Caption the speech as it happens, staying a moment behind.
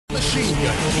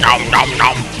Nom nom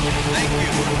nom.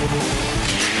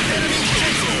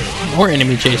 More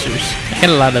enemy chasers. I had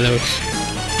a lot of those.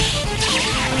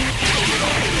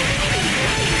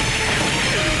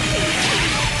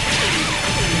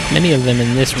 Many of them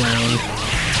in this round.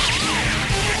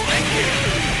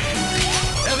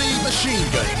 Heavy machine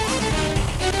gun.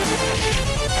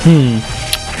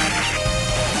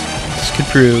 This could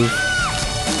prove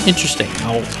interesting.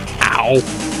 Ow. Ow.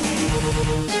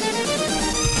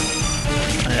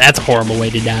 That's a horrible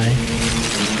way to die.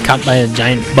 Caught by a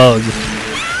giant bug.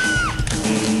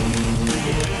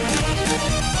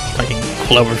 Fucking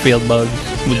Cloverfield bug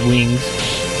with wings.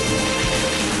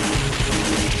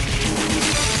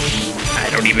 I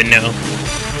don't even know.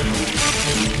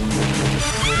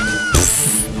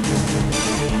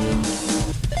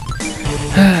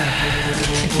 I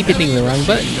keep hitting the wrong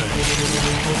button.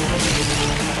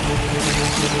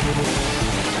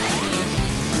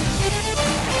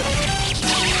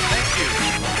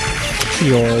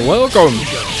 You're welcome.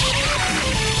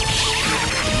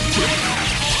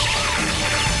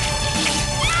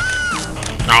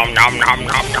 Nom nom nom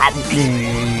nom nom.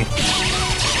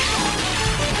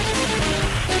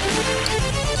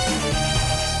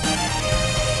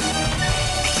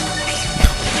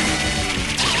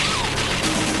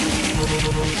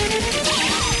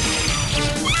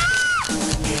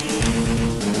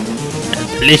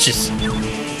 Delicious.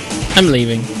 I'm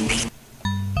leaving.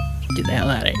 Get the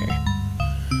hell out of here.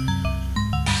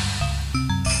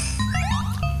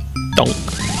 Donk.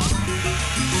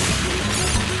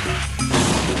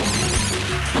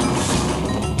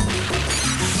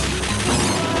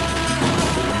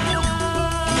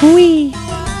 Whee!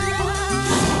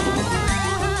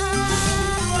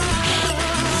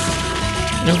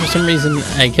 You know, for some reason,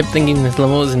 I kept thinking this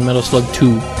level was in Metal Slug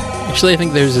 2. Actually, I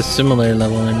think there's a similar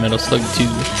level in Metal Slug 2.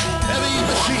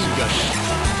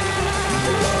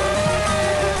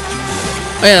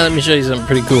 Oh yeah, let me show you something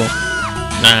pretty cool.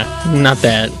 Nah, not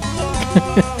that.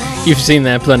 You've seen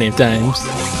that plenty of times.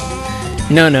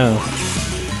 No, no.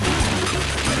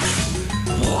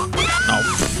 Oh,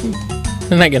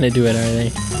 they're not gonna do it, are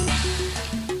they?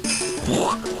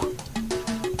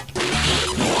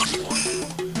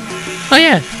 Oh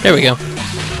yeah, there we go.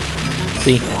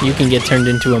 See, you can get turned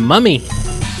into a mummy.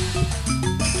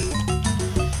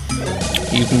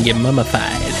 You can get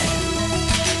mummified.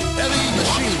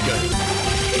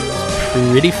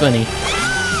 Pretty funny.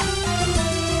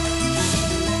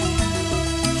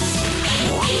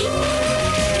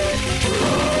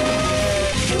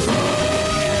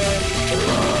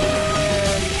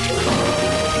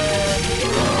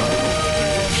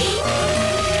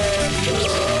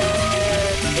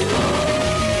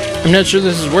 I'm not sure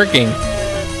this is working.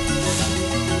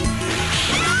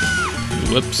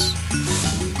 Whoops.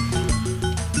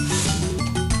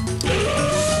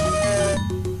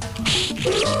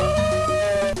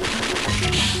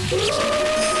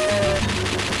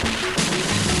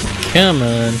 Come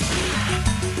on.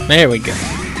 There we go.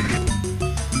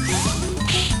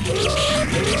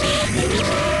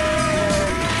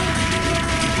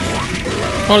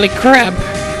 Holy crap.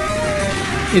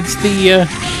 It's the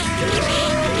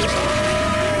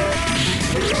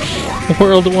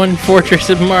World 1 Fortress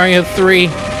of Mario 3.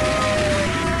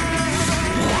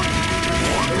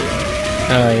 Oh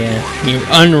yeah, you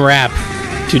unwrap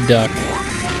to duck.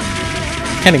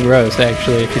 Kinda gross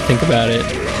actually if you think about it.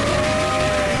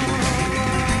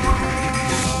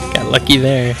 Got lucky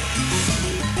there.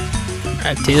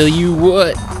 I tell you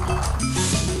what.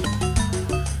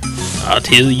 I'll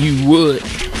tell you what,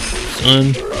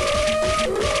 son.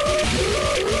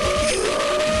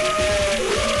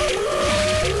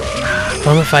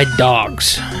 Mummified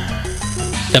dogs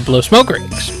that blow smoke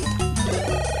rings.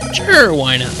 Sure,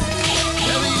 why not?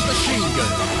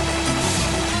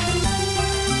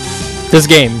 This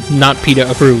game, not PETA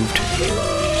approved.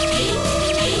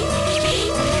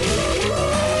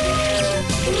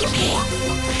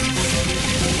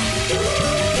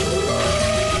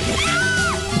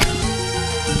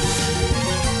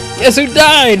 Guess who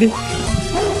died?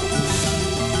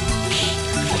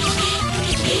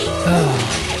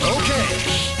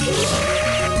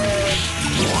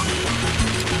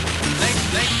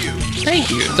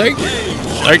 Thank you. Name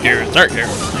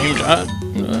shot.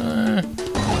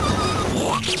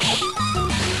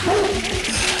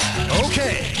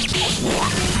 Okay.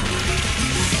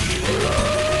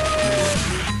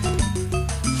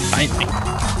 Finally.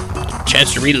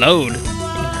 Chance to reload.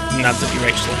 Not that you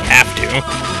actually have to.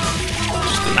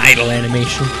 Just an idle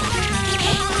animation.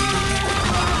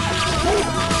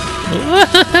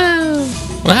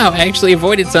 Wow, I actually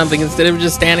avoided something instead of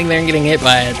just standing there and getting hit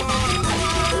by it.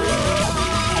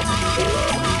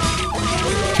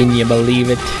 Can you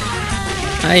believe it?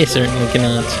 I certainly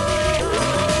cannot.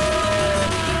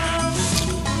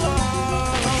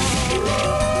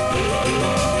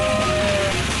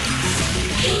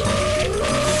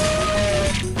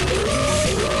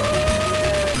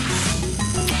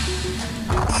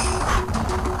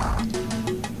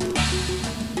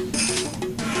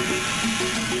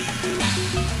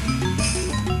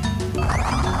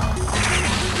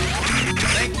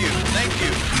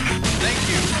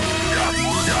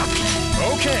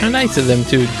 How nice of them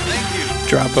to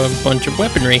drop a bunch of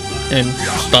weaponry and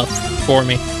stuff for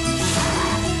me.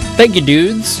 Thank you,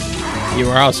 dudes. You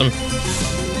are awesome.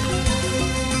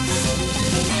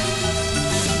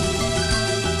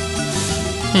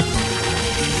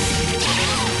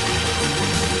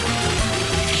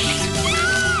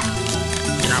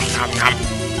 Nom, nom, nom.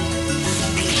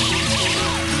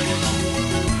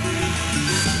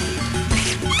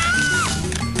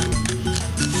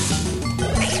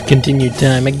 Continue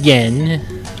time again.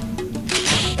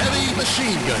 Heavy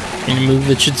machine gun. In a move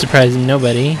that should surprise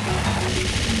nobody.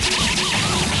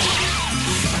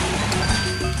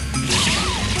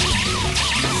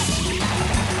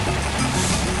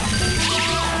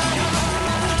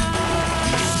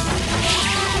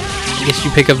 I guess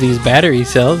you pick up these battery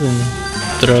cells and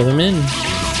throw them in.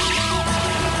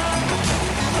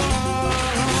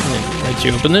 Let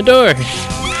you open the door.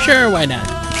 Sure, why not?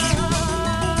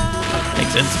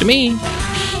 Makes sense to me.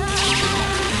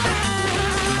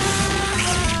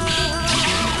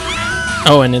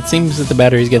 Oh, and it seems that the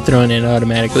batteries get thrown in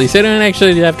automatically, so I don't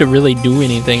actually have to really do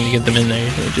anything to get them in there.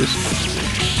 They just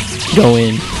go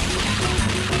in.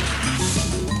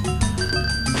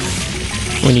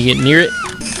 When you get near it,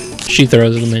 she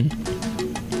throws them in.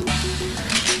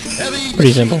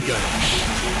 Pretty simple.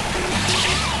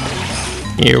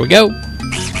 Here we go.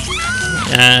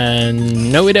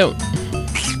 And no, we don't.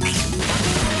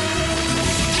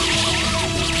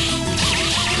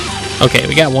 Okay,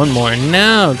 we got one more.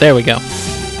 No, there we go.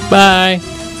 Bye.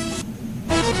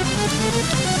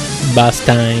 Boss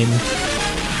time.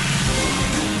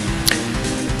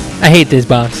 I hate this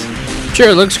boss. Sure,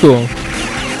 it looks cool.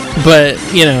 But,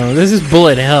 you know, this is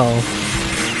bullet hell.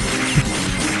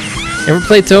 Ever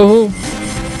played Touhou?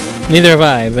 Neither have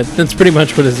I, but that's pretty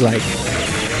much what it's like.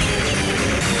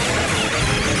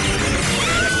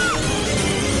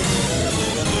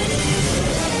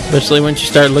 Especially once you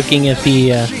start looking at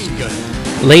the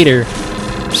later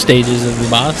stages of the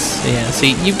boss. Yeah,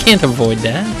 see, you can't avoid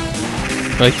that.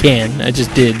 Well, I can. I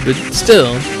just did, but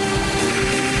still.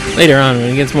 Later on, when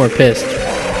it gets more pissed.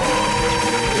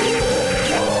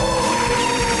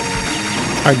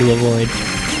 Hard to avoid.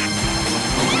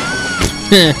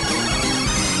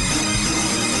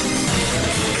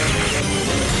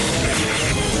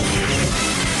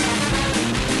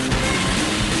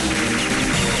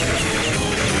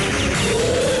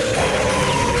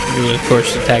 You would, of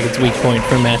course, attack its weak point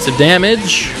for massive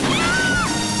damage.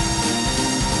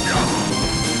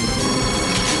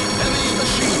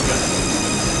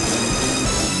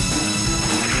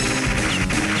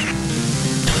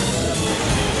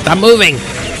 Stop moving!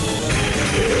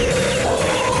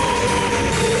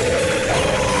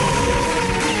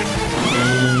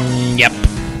 Yep.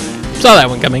 Saw that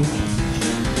one coming.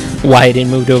 Why I didn't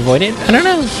move to avoid it? I don't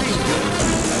know.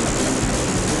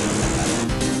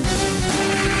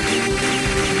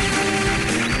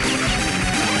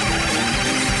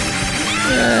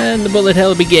 And the bullet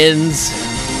hell begins.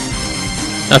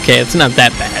 Okay, it's not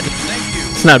that bad.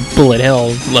 It's not bullet hell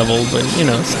level, but, you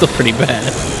know, it's still pretty bad.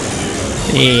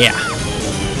 Yeah.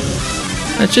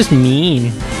 That's just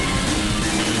mean.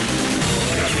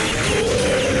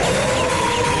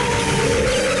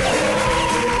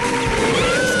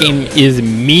 This game is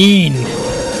mean.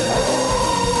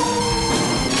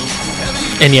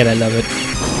 And yet I love it.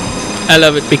 I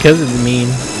love it because it's mean.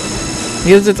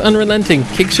 Because it's unrelenting.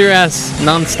 Kicks your ass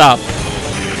non-stop.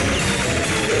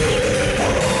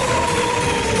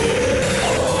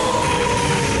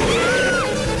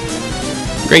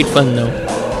 Great fun, though.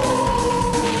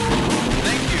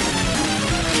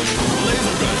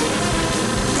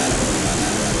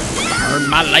 Burn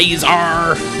my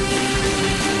laser!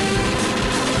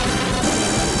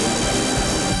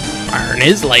 Burn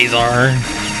his laser!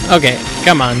 Okay,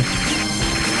 come on.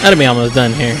 That'll be almost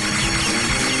done here.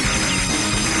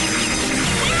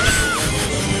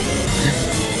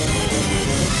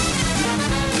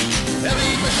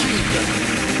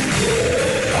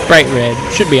 Bright red.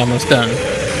 Should be almost done.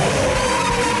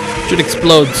 Should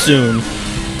explode soon.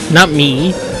 Not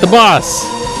me. The boss.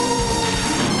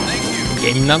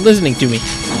 Game not listening to me.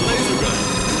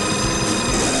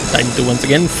 Time to once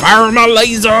again fire my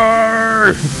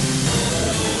laser!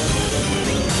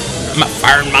 I'm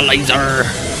firing my laser.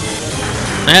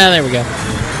 Ah, there we go.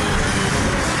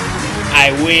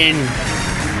 I win.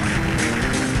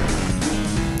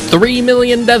 3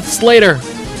 million deaths later.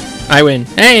 I win.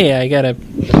 Hey, I got a...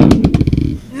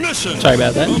 Mission Sorry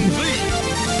about that. complete.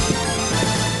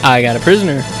 I got a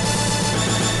prisoner.